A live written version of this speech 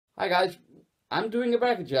Hi guys, I'm doing a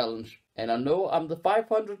bracket challenge. And I know I'm the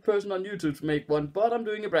 500th person on YouTube to make one, but I'm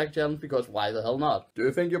doing a bracket challenge because why the hell not? Do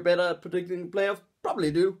you think you're better at predicting playoffs?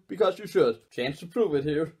 Probably do, because you should. Chance to prove it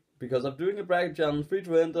here, because I'm doing a bracket challenge free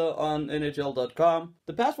to enter on NHL.com.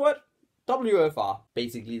 The password? WFR.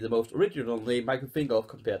 Basically the most original name I could think of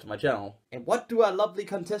compared to my channel. And what do our lovely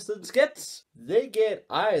contestants get? They get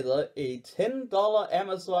either a $10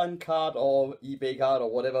 Amazon card or eBay card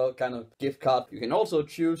or whatever kind of gift card. You can also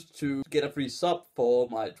choose to get a free sub for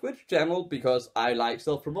my Twitch channel because I like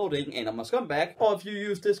self-promoting and I'm a scumbag. Or if you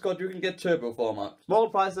use Discord, you can get Turbo Format. Small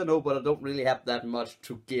price, I know, but I don't really have that much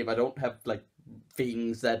to give. I don't have like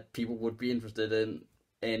things that people would be interested in.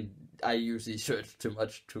 And I usually search too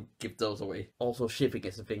much to give those away. Also, shipping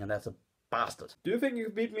is a thing, and that's a bastard. Do you think you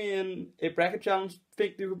can beat me in a bracket challenge?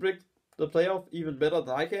 Think you can predict the playoff even better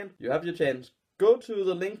than I can? You have your chance. Go to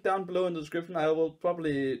the link down below in the description. I will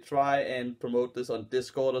probably try and promote this on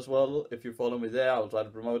Discord as well. If you follow me there, I'll try to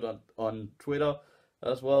promote it on Twitter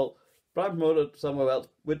as well. But I promoted somewhere else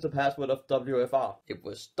with the password of WFR. It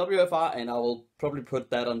was WFR, and I will probably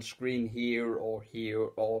put that on screen here or here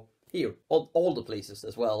or here, all the places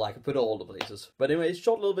as well. I can put all the places. But anyways,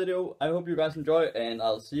 short little video. I hope you guys enjoy, and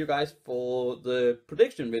I'll see you guys for the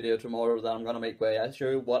prediction video tomorrow that I'm gonna make, where I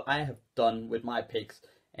show you what I have done with my picks,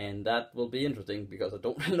 and that will be interesting because I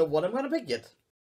don't really know what I'm gonna pick yet.